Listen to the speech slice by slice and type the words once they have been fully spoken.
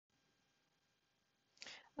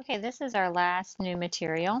Okay, this is our last new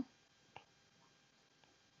material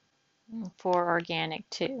for organic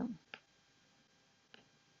 2.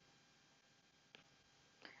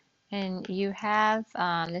 And you have,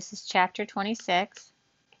 this is chapter 26.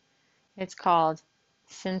 It's called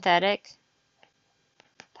Synthetic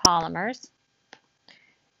Polymers.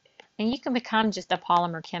 And you can become just a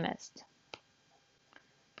polymer chemist.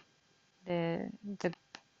 The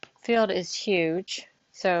field is huge,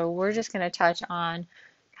 so we're just going to touch on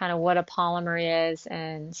kind of what a polymer is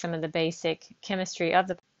and some of the basic chemistry of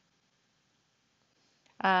the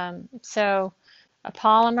so a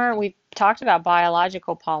polymer, we've talked about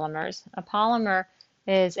biological polymers. A polymer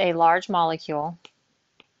is a large molecule,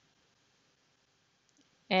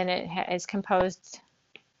 and it is composed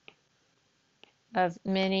of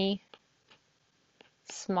many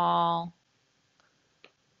small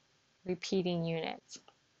repeating units.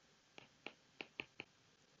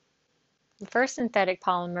 The first synthetic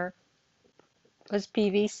polymer was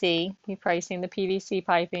PVC. You've probably seen the PVC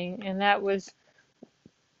piping, and that was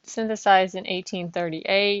synthesized in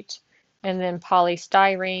 1838, and then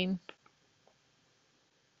polystyrene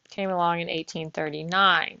came along in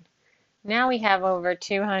 1839. Now we have over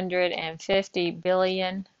 250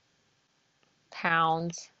 billion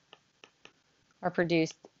pounds are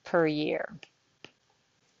produced per year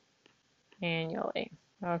annually.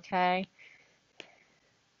 Okay,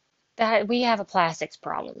 that we have a plastics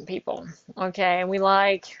problem, people. Okay, and we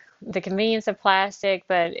like the convenience of plastic,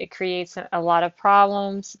 but it creates a lot of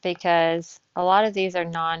problems because a lot of these are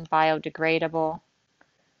non-biodegradable.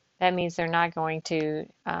 That means they're not going to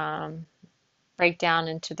break down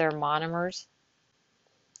into their monomers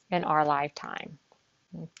in our lifetime.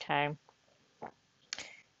 Okay,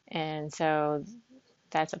 and so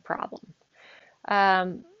that's a problem.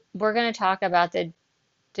 We're going to talk about the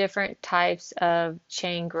different types of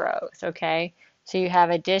chain growth. Okay, so you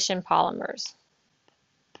have addition polymers.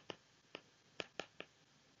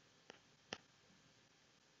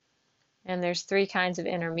 And there's 3 kinds of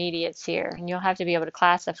intermediates here, and you'll have to be able to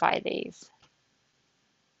classify these.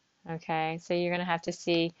 Okay, so you're going to have to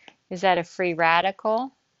see, is that a free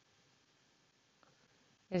radical?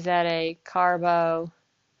 Is that a carbocation?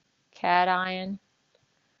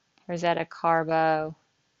 Or is that a carboanion?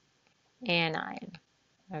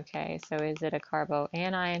 Okay, so is it a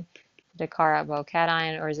carboanion, is it a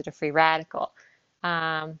carbocation, or is it a free radical?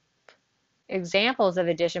 Examples of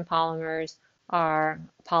addition polymers are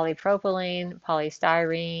polypropylene,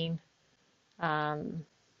 polystyrene, and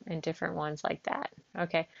different ones like that.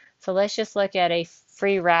 Okay, so let's just look at a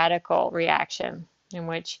free radical reaction in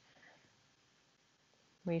which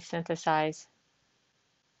we synthesize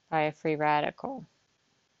by a free radical.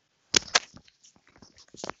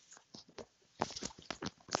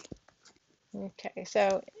 Okay,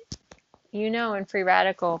 so in free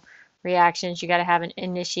radical reactions you got to have an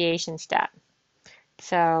initiation step.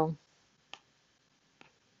 So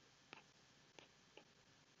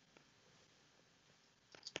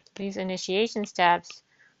these initiation steps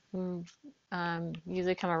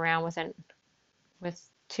usually come around with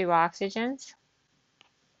 2 oxygens.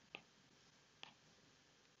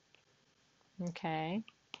 Okay,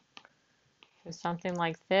 so something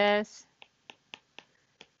like this,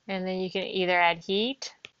 and then you can either add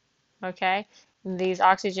heat. Okay, these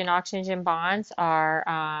oxygen-oxygen bonds are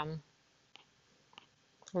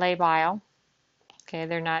labile. Okay,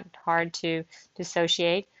 they're not hard to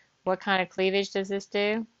dissociate. What kind of cleavage does this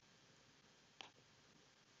do?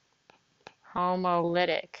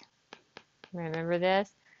 Homolytic. Remember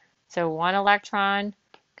this? So 1 electron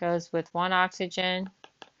goes with 1 oxygen,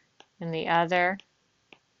 and the other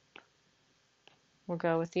will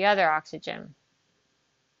go with the other oxygen.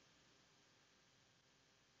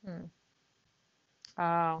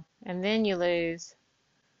 Oh, and then you lose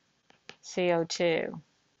CO2.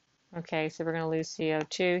 Okay, so we're going to lose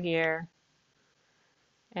CO2 here,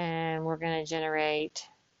 and we're going to generate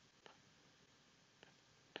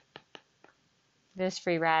this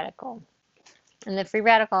free radical. And the free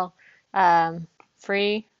radical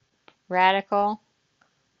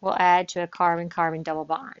will add to a carbon-carbon double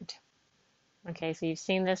bond. Okay, so you've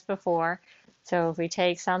seen this before. So if we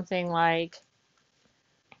take something like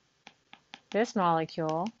this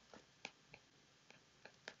molecule,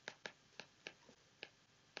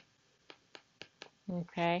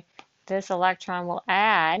 okay, this electron will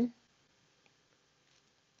add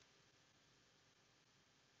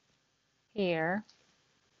here.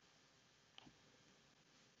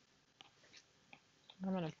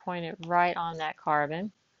 I'm going to point it right on that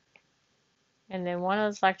carbon. And then one of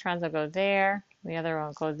those electrons will go there, the other one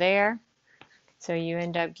will go there. So you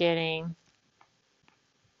end up getting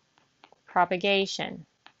propagation.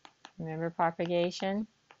 Remember propagation?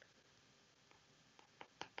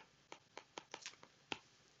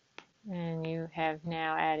 And you have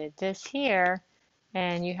now added this here,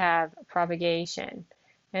 and you have propagation.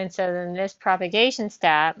 And so then this propagation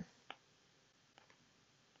step,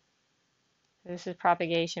 this is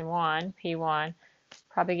propagation 1, P1,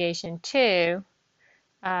 propagation 2,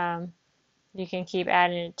 you can keep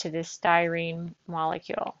adding it to this styrene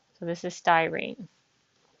molecule. So this is styrene.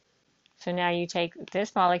 So now you take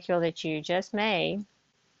this molecule that you just made,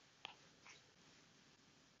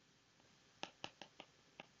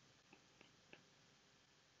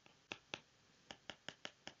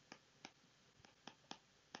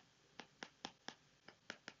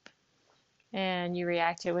 and you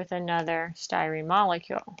react it with another styrene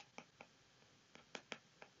molecule.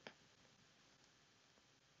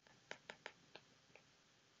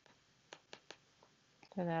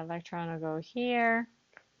 So that electron will go here,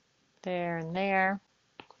 there, and there.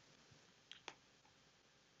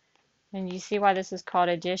 And you see why this is called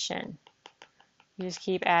addition. You just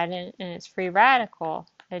keep adding, and it's free radical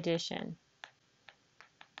addition.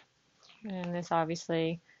 And this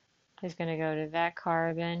obviously is going to go to that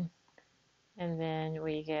carbon, and then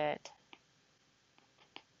we get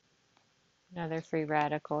another free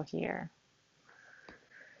radical here.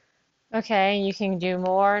 Okay, you can do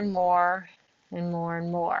more and more and more and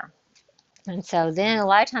more. And so then a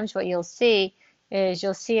lot of times what you'll see is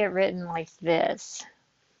you'll see it written like this,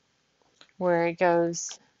 where it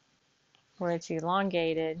goes, where it's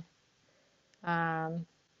elongated.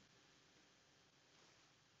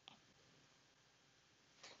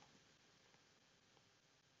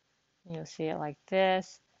 You'll see it like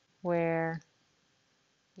this, where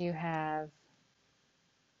you have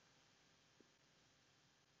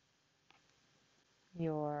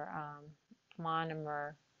your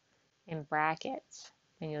monomer in brackets,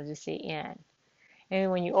 and you'll just see N.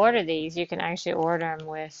 And when you order these, you can actually order them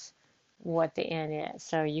with what the N is.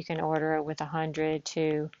 So you can order it with 100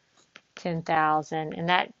 to 10,000, and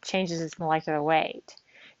that changes its molecular weight.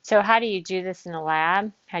 So how do you do this in the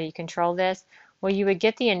lab? How do you control this? Well, you would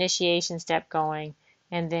get the initiation step going,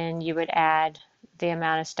 and then you would add the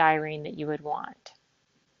amount of styrene that you would want.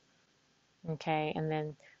 Okay, and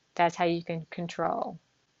then that's how you can control.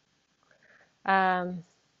 You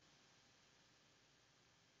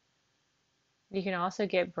can also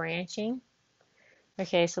get branching.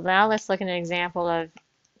 Okay, so now let's look at an example of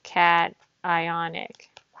cationic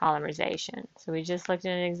polymerization. So we just looked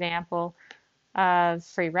at an example of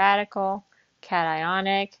free radical,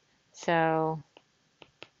 cationic. So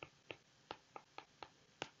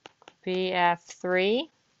BF3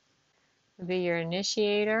 would be your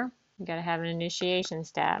initiator. You got to have an initiation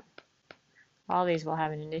step. All these will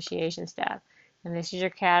have an initiation step. And this is your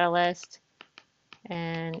catalyst,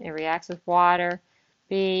 and it reacts with water.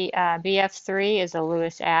 BF3 is a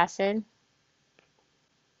Lewis acid.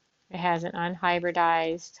 It has an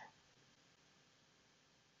unhybridized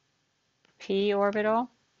p orbital.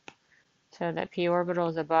 So that p orbital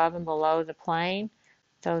is above and below the plane.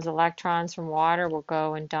 Those electrons from water will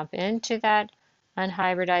go and dump into that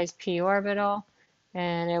unhybridized p orbital,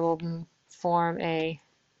 and it will form a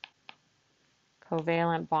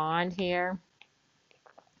covalent bond here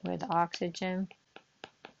with oxygen.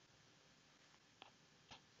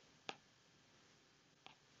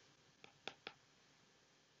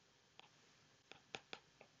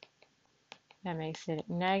 That makes it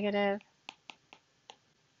negative.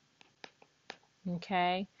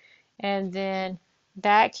 Okay, and then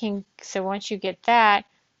that can, so once you get that,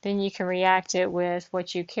 then you can react it with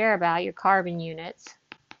what you care about, your carbon units.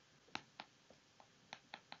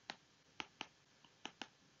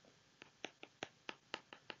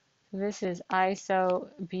 This is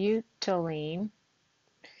isobutylene,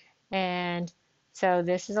 and so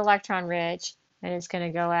this is electron rich, and it's going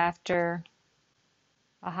to go after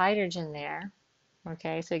a hydrogen there.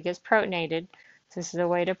 Okay, so it gets protonated. So this is a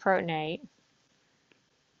way to protonate.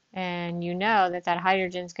 And you know that that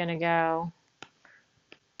hydrogen is going to go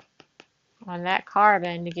on that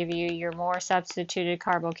carbon to give you your more substituted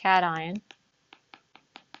carbocation.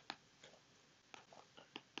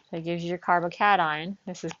 So it gives you your carbocation.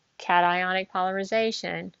 This is cationic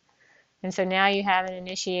polymerization. And so now you have an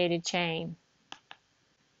initiated chain.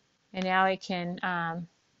 And now it can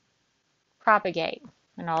propagate.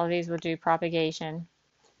 And all of these will do propagation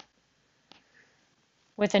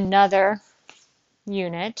with another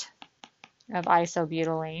unit of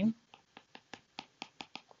isobutylene.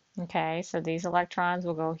 Okay, so these electrons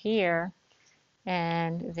will go here,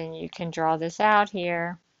 and then you can draw this out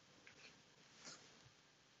here.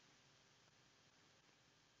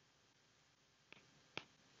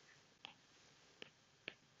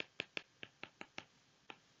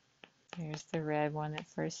 Here's the red one that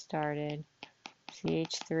first started.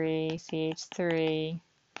 CH3, CH3.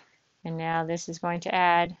 And now this is going to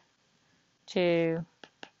add to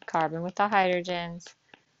carbon with the hydrogens,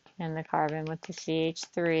 and the carbon with the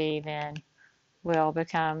CH3 then will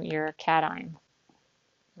become your cation,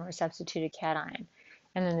 or substituted cation.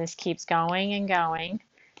 And then this keeps going and going.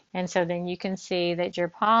 And so then you can see that your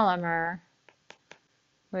polymer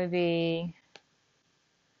would be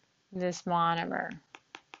this monomer.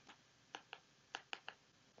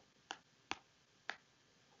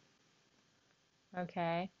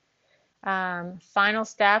 Okay. Final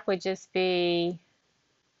step would just be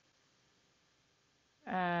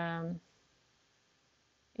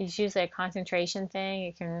it's usually a concentration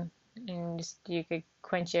thing. You could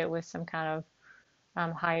quench it with some kind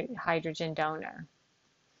of hydrogen donor.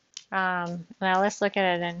 Now let's look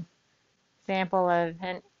at an example of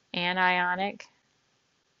an anionic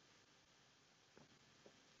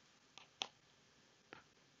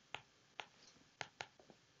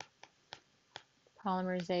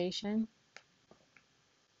polymerization.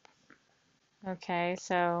 Okay,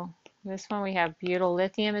 so this one we have butyl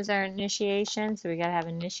lithium as our initiation, so we got to have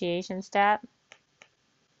an initiation step.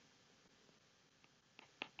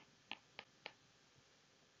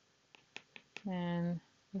 And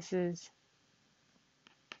this is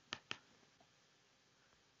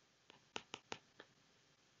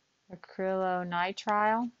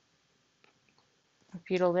acrylonitrile,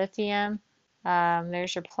 butyl lithium.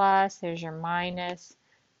 There's your plus, there's your minus.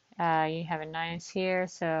 You have a minus here,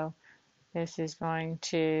 so this is going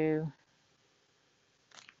to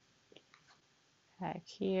back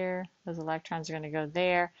here. Those electrons are going to go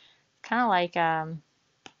there. Kind of like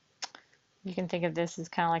you can think of this as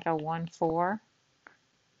kind of like a 1,4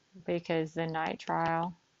 because the nitrile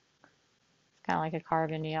is kind of like a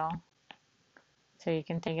carbonyl. So you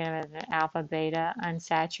can think of it as an alpha beta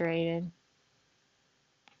unsaturated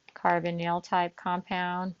carbonyl type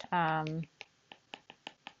compound.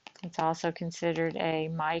 It's also considered a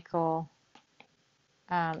Michael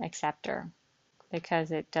acceptor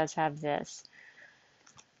because it does have this.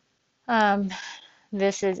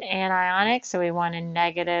 This is anionic, so we want a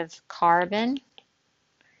negative carbon,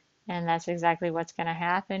 and that's exactly what's going to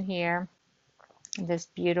happen here. This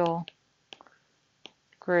butyl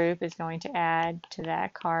group is going to add to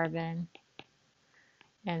that carbon,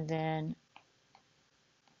 and then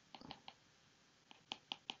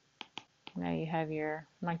now you have your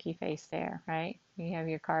monkey face there, right? You have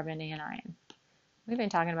your carbon anion. We've been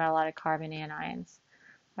talking about a lot of carbon anions.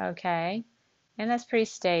 Okay, and that's pretty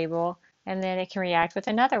stable. And then it can react with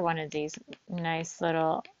another one of these nice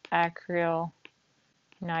little acrylonitrile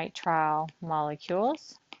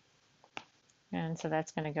molecules. And so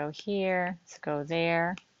that's going to go here, let's go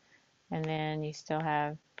there. And then you still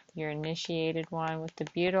have your initiated one with the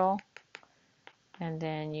butyl. And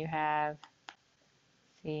then you have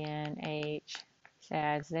CNH,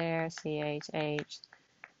 adds there, CHH.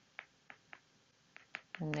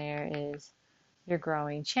 And there is your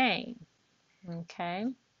growing chain. Okay.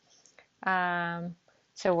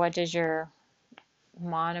 So what does your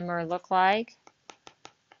monomer look like?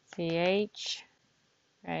 CH,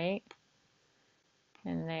 right?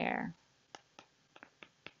 And there.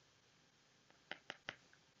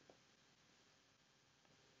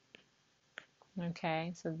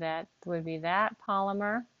 Okay, so that would be that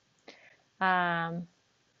polymer.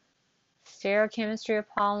 Stereochemistry of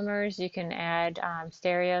polymers, you can add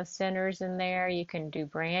stereo centers in there. You can do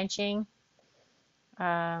branching.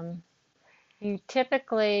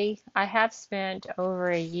 I have spent over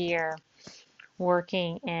a year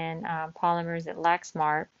working in polymers at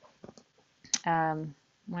Lexmark.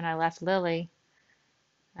 When I left Lilly,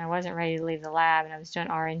 I wasn't ready to leave the lab, and I was doing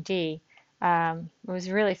R&D. It was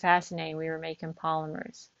really fascinating. We were making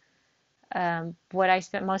polymers. What I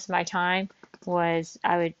spent most of my time was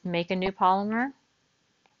I would make a new polymer,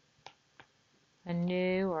 a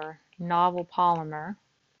new or novel polymer,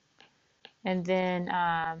 and then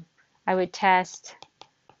I would test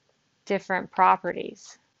different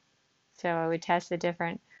properties. So I would test the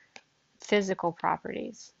different physical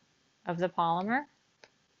properties of the polymer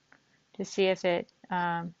to see if it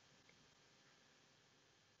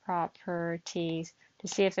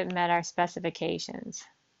met our specifications.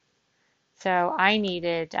 So I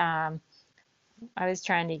needed, I was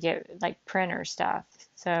trying to get like printer stuff.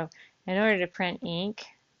 So in order to print ink,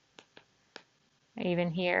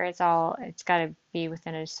 even here, it's got to be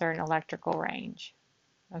within a certain electrical range.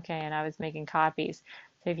 Okay, and I was making copies.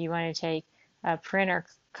 So if you want to take a printer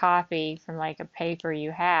copy from like a paper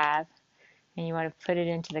you have, and you want to put it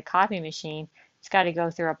into the copy machine, it's got to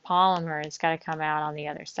go through a polymer. It's got to come out on the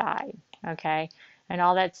other side. Okay, And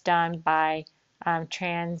all that's done by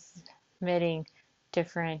transmitting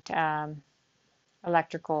different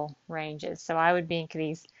electrical ranges. So I would make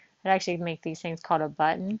these, I'd actually make these things called a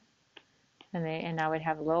button, and I would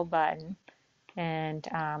have a little button, and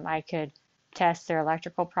I could test their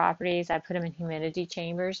electrical properties. I put them in humidity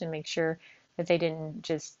chambers and make sure that they didn't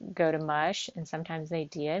just go to mush, and sometimes they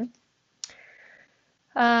did.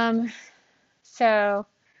 So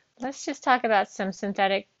let's just talk about some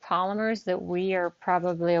synthetic polymers that we are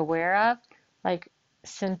probably aware of, like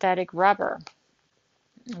synthetic rubber.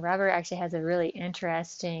 Rubber actually has a really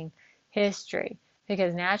interesting history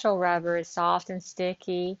because natural rubber is soft and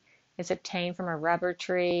sticky. It's obtained from a rubber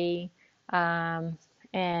tree. Um,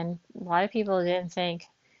 and a lot of people didn't think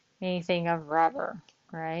anything of rubber,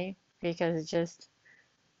 right? Because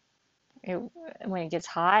when it gets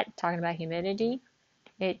hot, talking about humidity,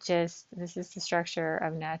 this is the structure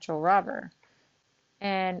of natural rubber.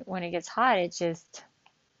 And when it gets hot, it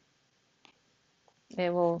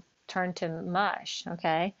will turn to mush,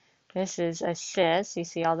 okay? This is a cis. You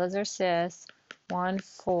see all those are cis.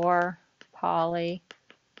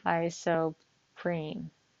 1,4-polyisoprene.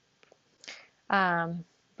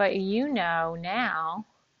 But you know now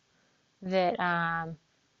that our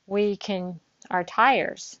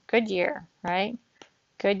tires, Goodyear, right?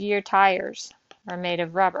 Goodyear tires are made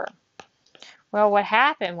of rubber. Well, what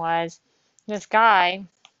happened was this guy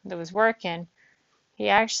that was working, he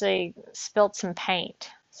actually spilt some paint.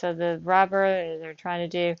 So the rubber they're trying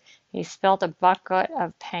to do, he spilt a bucket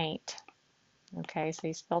of paint. Okay, so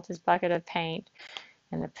he spilt his bucket of paint,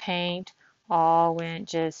 and the paint all went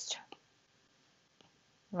just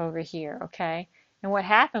over here, okay? And what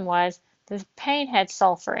happened was this paint had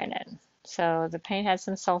sulfur in it. So the paint had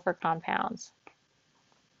some sulfur compounds.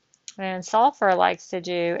 And sulfur likes to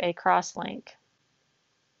do a cross-link.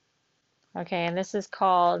 Okay, and this is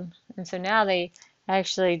called, and so now they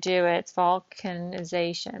actually do it's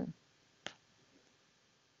vulcanization.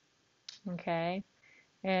 Okay,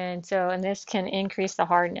 and this can increase the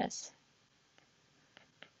hardness.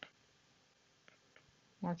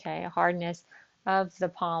 Okay, hardness of the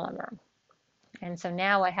polymer. And so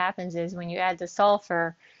now what happens is when you add the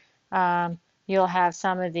sulfur, you'll have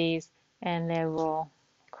some of these and they will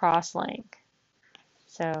cross-link.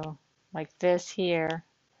 So like this here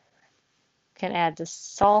can add the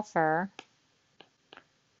sulfur,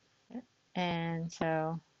 and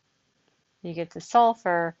so you get the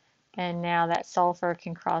sulfur, and now that sulfur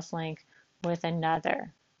can cross-link with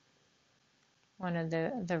another one of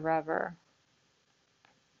the rubber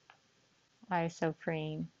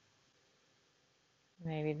isoprene.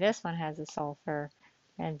 Maybe this one has a sulfur,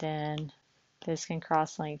 and then this can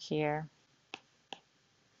cross-link here.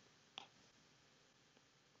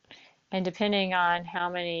 And depending on how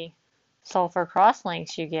many sulfur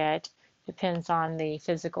cross-links you get, depends on the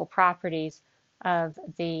physical properties of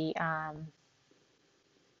the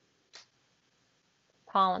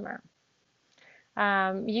polymer.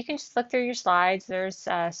 You can just look through your slides. There's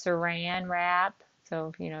saran wrap,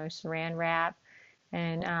 so saran wrap,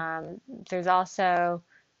 and there's also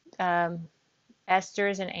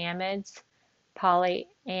esters and amides,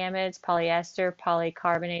 polyamides, polyester,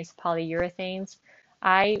 polycarbonates, polyurethanes.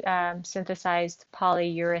 I synthesized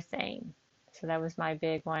polyurethane, so that was my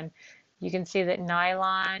big one. You can see that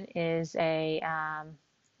nylon is an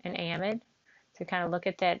amide. So kind of look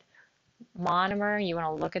at that monomer. You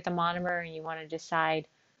want to look at the monomer and you want to decide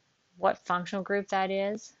what functional group that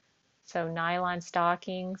is. So nylon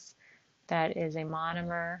stockings, that is a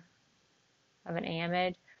monomer of an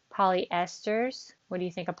amide. Polyesters, what do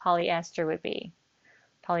you think a polyester would be?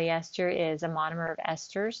 Polyester is a monomer of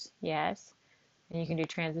esters, yes. And you can do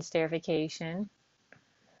transesterification.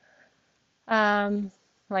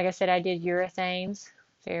 Like I said, I did urethanes,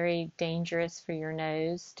 very dangerous for your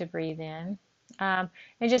nose to breathe in.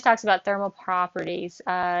 It just talks about thermal properties,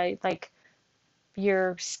 like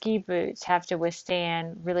your ski boots have to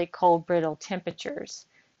withstand really cold, brittle temperatures.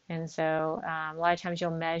 And so a lot of times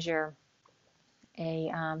you'll measure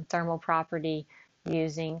a thermal property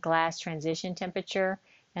using glass transition temperature,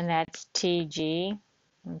 and that's TG.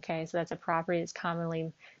 Okay, so that's a property that's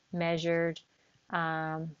commonly measured.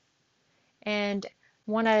 And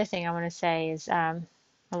one other thing I want to say is a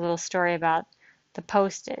little story about the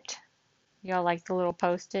Post-it. Y'all like the little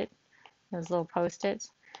Post-it? Those little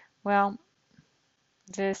Post-its? Well,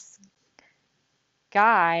 this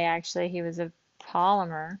guy, actually, he was a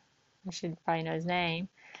polymer. I should probably know his name.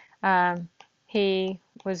 He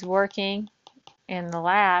was working in the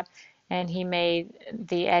lab and he made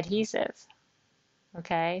the adhesive.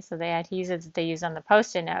 Okay, so the adhesives that they use on the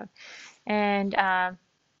Post-it note. And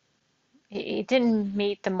he didn't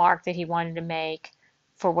meet the mark that he wanted to make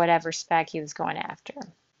for whatever spec he was going after.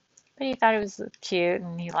 But he thought it was cute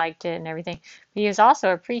and he liked it and everything. But he was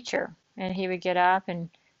also a preacher, and he would get up and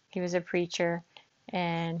he was a preacher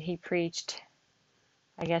and he preached,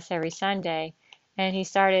 I guess, every Sunday. And he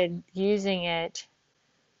started using it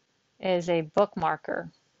as a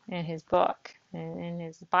bookmarker in his book and in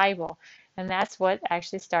his Bible. And that's what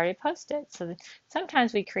actually started Post-it. So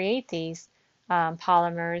sometimes we create these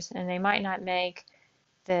polymers and they might not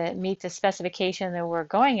meet the specification that we're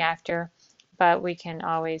going after, but we can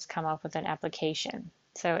always come up with an application.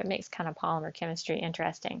 So it makes kind of polymer chemistry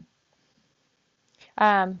interesting.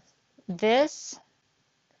 This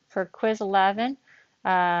for quiz 11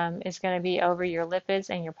 is going to be over your lipids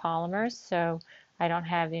and your polymers. So I don't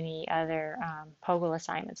have any other POGIL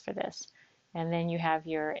assignments for this. And then you have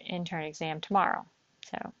your intern exam tomorrow.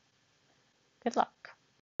 So good luck.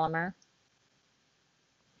 Polymer.